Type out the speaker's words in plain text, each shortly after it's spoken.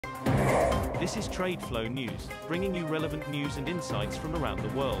This is TradeFlow News, bringing you relevant news and insights from around the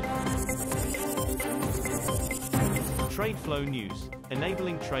world. TradeFlow News,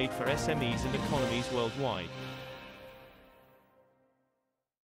 enabling trade for SMEs and economies worldwide.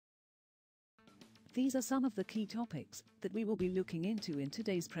 These are some of the key topics that we will be looking into in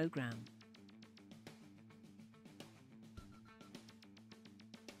today's program.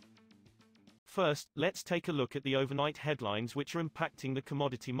 First, let's take a look at the overnight headlines which are impacting the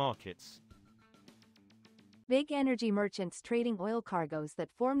commodity markets. Big energy merchants trading oil cargoes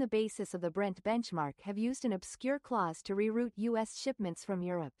that form the basis of the Brent benchmark have used an obscure clause to reroute U.S. shipments from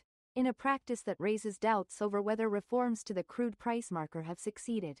Europe, in a practice that raises doubts over whether reforms to the crude price marker have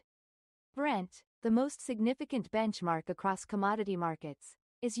succeeded. Brent, the most significant benchmark across commodity markets,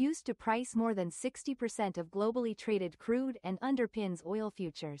 is used to price more than 60% of globally traded crude and underpins oil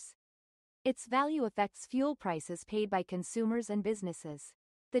futures. Its value affects fuel prices paid by consumers and businesses.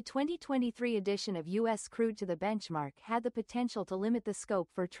 The 2023 edition of U.S. crude to the benchmark had the potential to limit the scope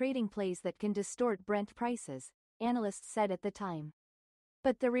for trading plays that can distort Brent prices, analysts said at the time.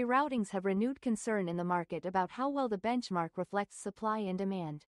 But the reroutings have renewed concern in the market about how well the benchmark reflects supply and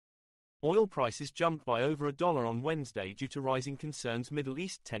demand. Oil prices jumped by over $1 on Wednesday due to rising concerns Middle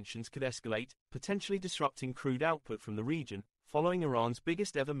East tensions could escalate, potentially disrupting crude output from the region, following Iran's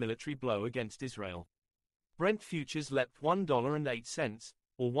biggest ever military blow against Israel. Brent futures leapt $1.08,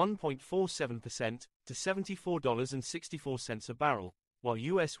 or 1.47%, to $74.64 a barrel, while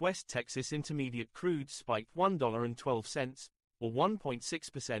U.S. West Texas Intermediate crude spiked $1.12, or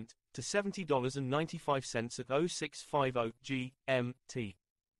 1.6%, to $70.95 at 0650 GMT.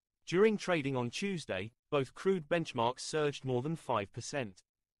 During trading on Tuesday, both crude benchmarks surged more than 5%.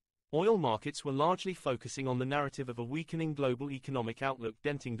 Oil markets were largely focusing on the narrative of a weakening global economic outlook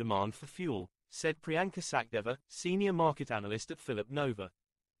denting demand for fuel, said Priyanka Sakdeva, senior market analyst at Philip Nova.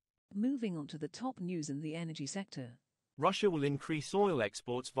 Moving on to the top news in the energy sector. Russia will increase oil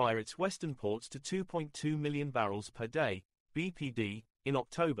exports via its western ports to 2.2 million barrels per day, BPD, in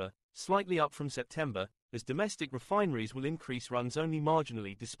October, slightly up from September, as domestic refineries will increase runs only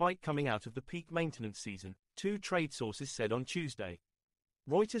marginally despite coming out of the peak maintenance season, two trade sources said on Tuesday.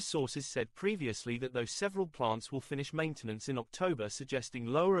 Reuters sources said previously that though several plants will finish maintenance in October, suggesting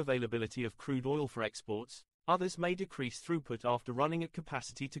lower availability of crude oil for exports, others may decrease throughput after running at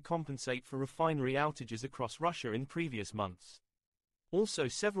capacity to compensate for refinery outages across Russia in previous months. Also,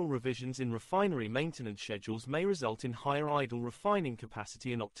 several revisions in refinery maintenance schedules may result in higher idle refining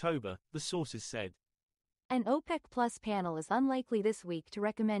capacity in October, the sources said. An OPEC Plus panel is unlikely this week to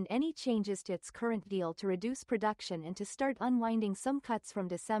recommend any changes to its current deal to reduce production and to start unwinding some cuts from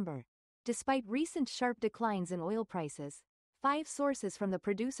December, despite recent sharp declines in oil prices, 5 sources from the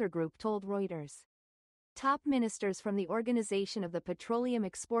producer group told Reuters. Top ministers from the Organization of the Petroleum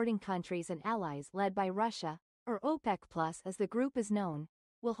Exporting Countries and Allies led by Russia, or OPEC Plus as the group is known,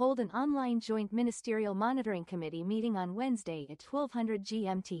 will hold an online joint ministerial monitoring committee meeting on Wednesday at 1200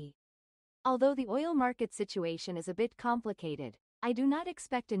 GMT. Although the oil market situation is a bit complicated, I do not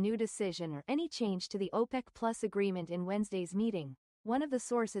expect a new decision or any change to the OPEC Plus agreement in Wednesday's meeting, one of the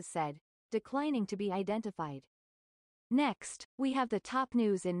sources said, declining to be identified. Next, we have the top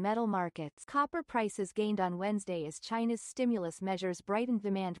news in metal markets. Copper prices gained on Wednesday as China's stimulus measures brightened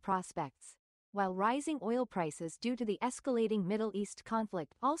demand prospects, while rising oil prices due to the escalating Middle East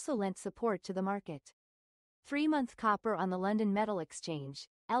conflict also lent support to the market. 3-month copper on the London Metal Exchange,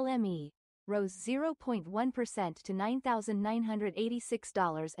 LME, rose 0.1% to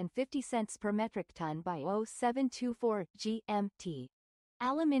 $9,986.50 per metric ton by 0724 GMT.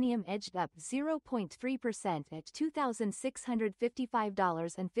 Aluminium edged up 0.3% at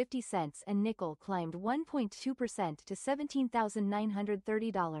 $2,655.50 and nickel climbed 1.2% to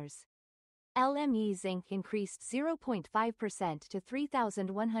 $17,930. LME zinc increased 0.5% to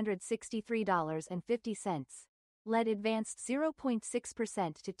 $3,163.50. Lead advanced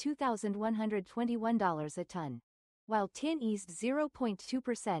 0.6% to $2,121 a ton, while tin eased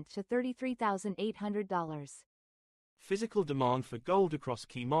 0.2% to $33,800. Physical demand for gold across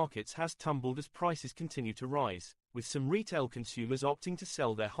key markets has tumbled as prices continue to rise, with some retail consumers opting to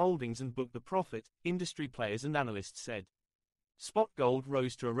sell their holdings and book the profit, industry players and analysts said. Spot gold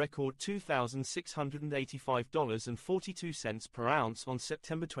rose to a record $2,685.42 per ounce on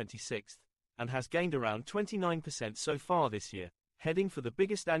September 26, and has gained around 29% so far this year, heading for the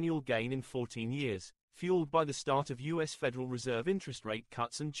biggest annual gain in 14 years, fueled by the start of U.S. Federal Reserve interest rate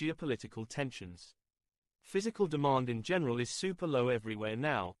cuts and geopolitical tensions. Physical demand in general is super low everywhere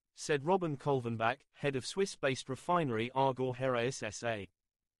now, said Robin Kolvenbach, head of Swiss-based refinery Argor Heraeus SA.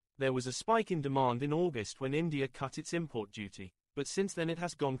 There was a spike in demand in August when India cut its import duty, but since then it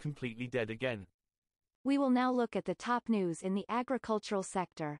has gone completely dead again. We will now look at the top news in the agricultural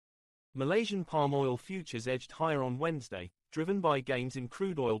sector. Malaysian palm oil futures edged higher on Wednesday, driven by gains in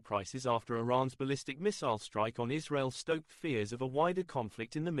crude oil prices after Iran's ballistic missile strike on Israel stoked fears of a wider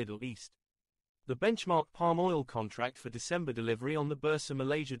conflict in the Middle East. The benchmark palm oil contract for December delivery on the Bursa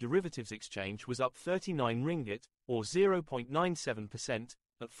Malaysia Derivatives Exchange was up 39 ringgit, or 0.97%,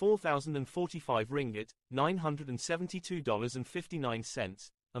 at 4,045 ringgit,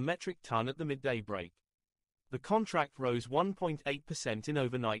 $972.59, a metric ton at the midday break. The contract rose 1.8% in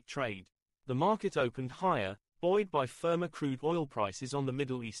overnight trade. The market opened higher, buoyed by firmer crude oil prices on the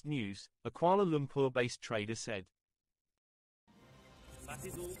Middle East news, a Kuala Lumpur-based trader said. That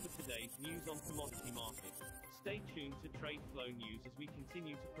is all for today's news on commodity markets. Stay tuned to TradeFlow News as we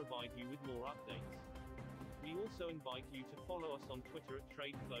continue to provide you with more updates. We also invite you to follow us on Twitter at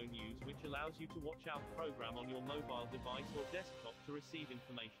TradeFlow News, which allows you to watch our program on your mobile device or desktop to receive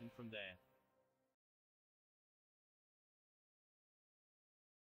information from there.